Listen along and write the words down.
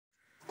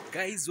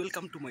Guys,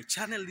 welcome to my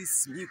channel. This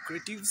is New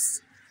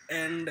Creatives,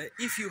 and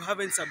if you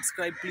haven't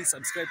subscribed, please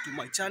subscribe to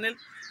my channel.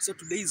 So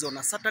today is on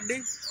a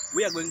Saturday.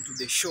 We are going to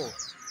the show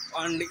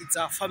and it's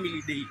a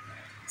family day.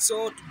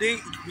 So today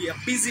it will be a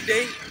busy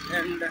day,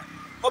 and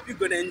hope you're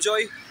gonna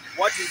enjoy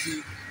what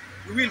we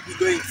will be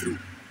going through.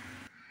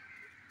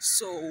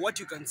 So what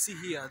you can see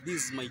here,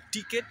 this is my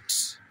ticket.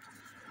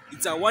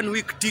 It's a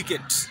 1-week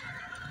ticket.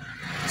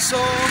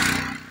 So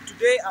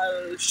today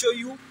I'll show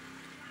you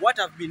what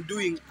I've been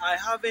doing. I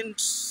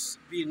haven't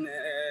been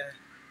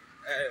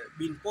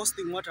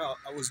posting what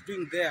I was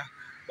doing there,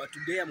 but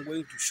today I'm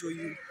going to show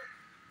you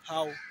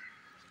how it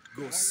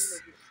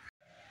goes.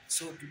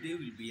 So today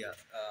will be a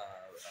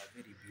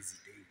very busy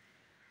day.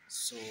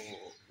 So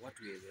what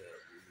we've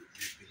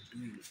been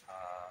doing,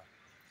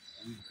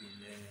 we've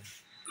been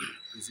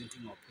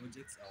presenting our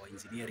projects, our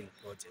engineering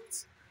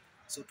projects.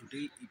 So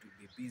today it will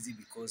be busy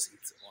because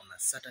it's on a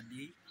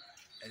Saturday,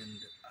 and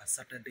a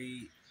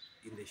Saturday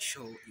in the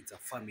show, it's a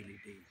family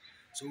day.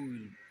 So we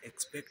will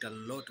expect a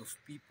lot of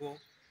people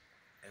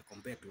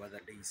compared to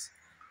other days.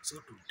 So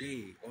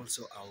today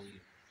also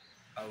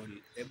I'll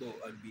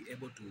be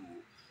able to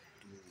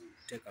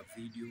take a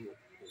video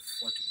of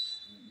what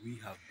we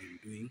have been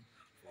doing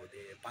for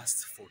the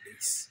past 4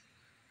 days.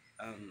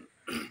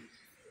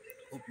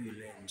 Hope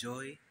you'll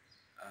enjoy,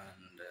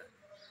 and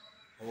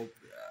hope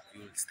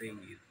you'll stay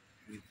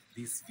with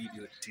this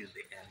video till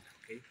the end.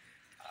 Okay,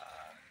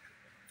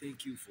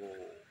 thank you for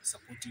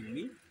supporting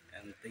me,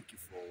 and thank you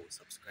for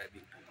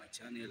subscribing to my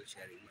channel,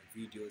 sharing my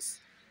videos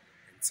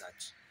and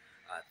such.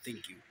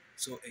 Thank you.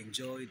 So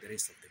enjoy the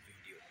rest of the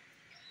video.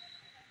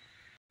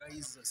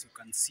 Guys, as you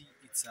can see,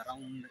 it's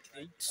around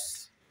 8.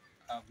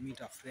 I've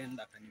met a friend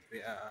that can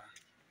prepare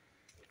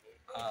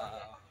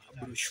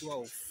a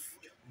brochure of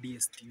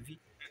DSTV.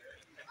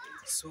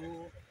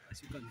 So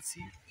as you can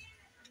see,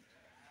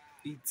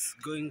 it's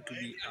going to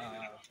be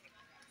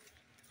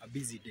a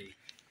busy day.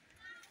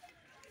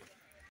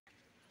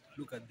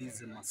 Look at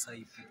these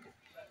Maasai people.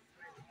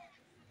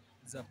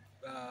 It's a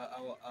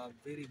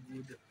very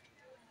good,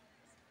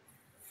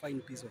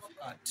 fine piece of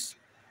art.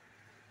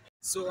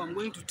 So I'm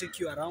going to take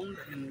you around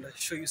and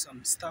show you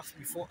some stuff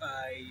before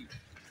I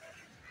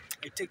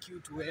take you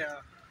to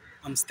where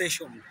I'm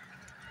stationed.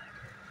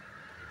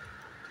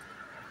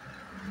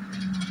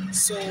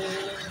 So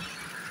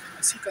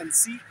as you can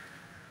see,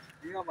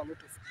 we have a lot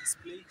of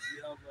display.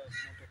 We have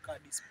motor car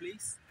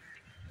displays.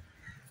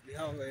 We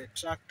have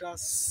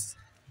tractors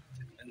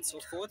and so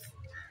forth.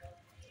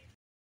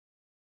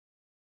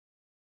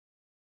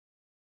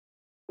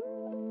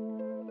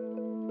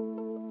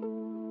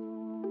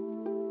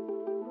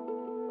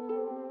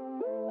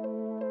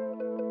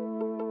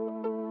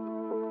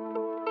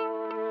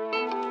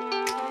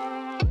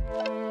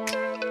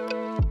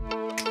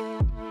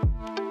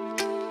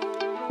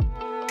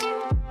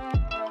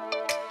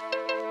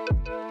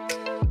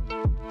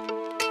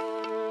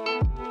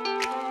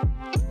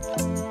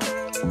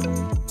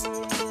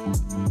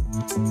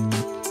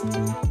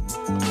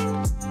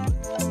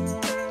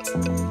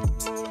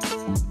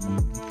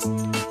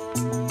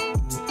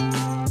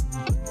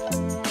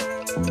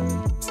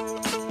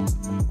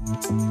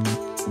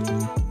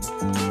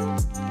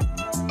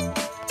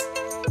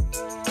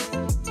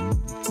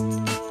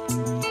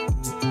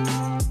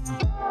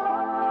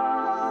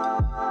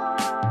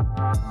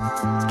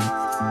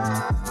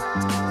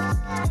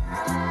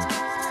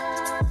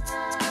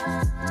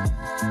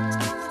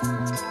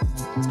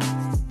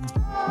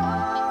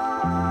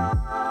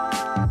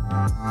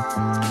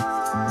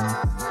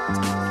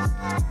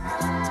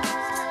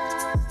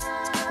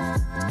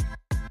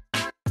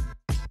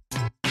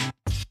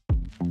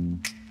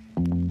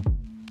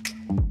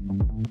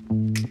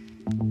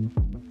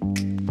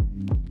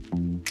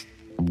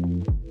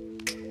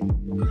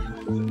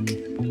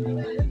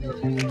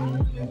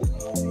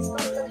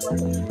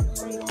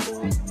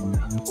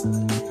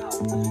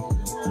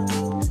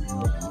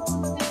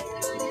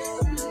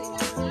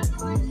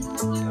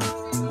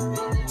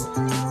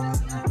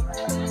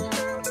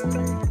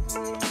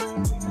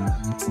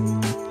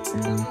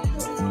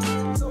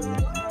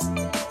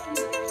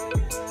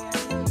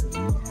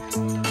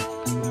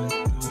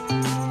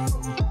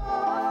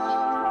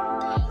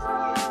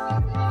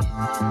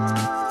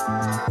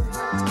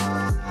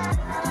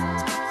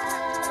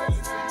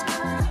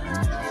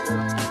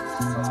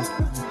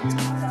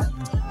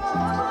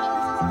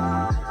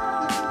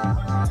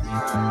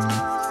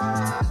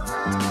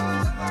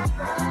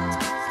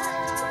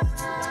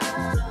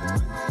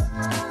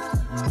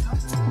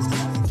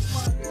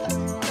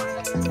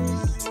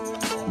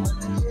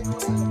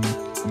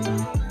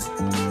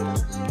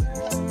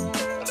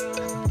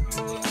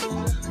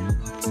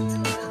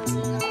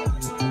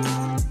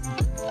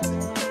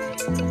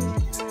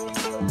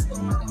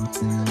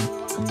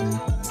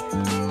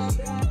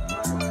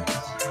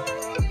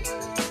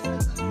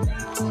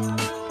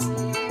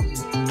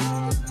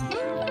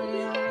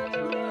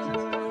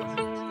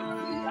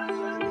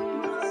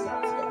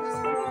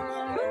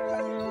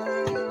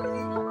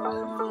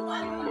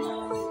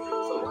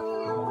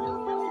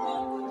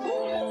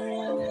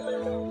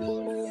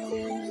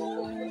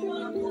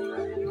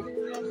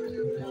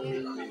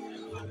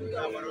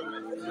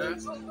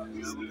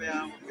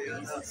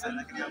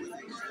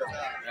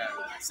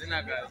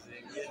 Sina kazi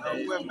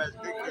ingine.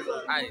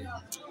 Ai,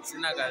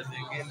 sina kazi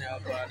ingine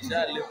hapa.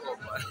 Shalipo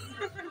bwana.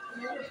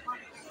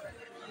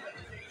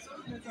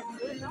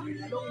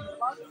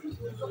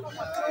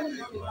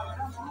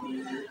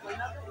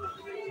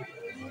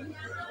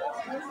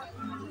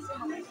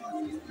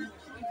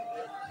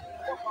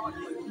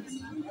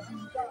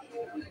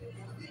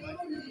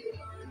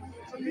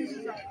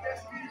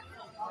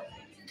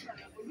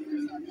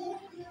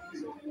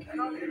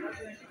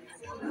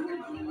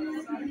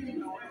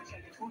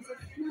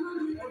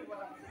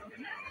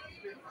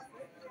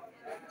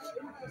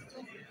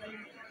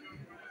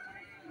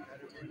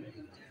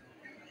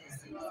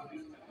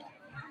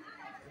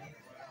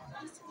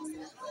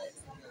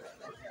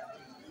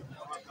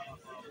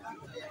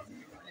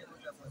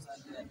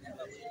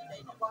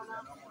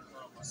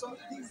 So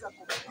these are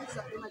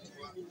energy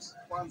units.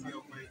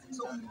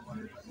 So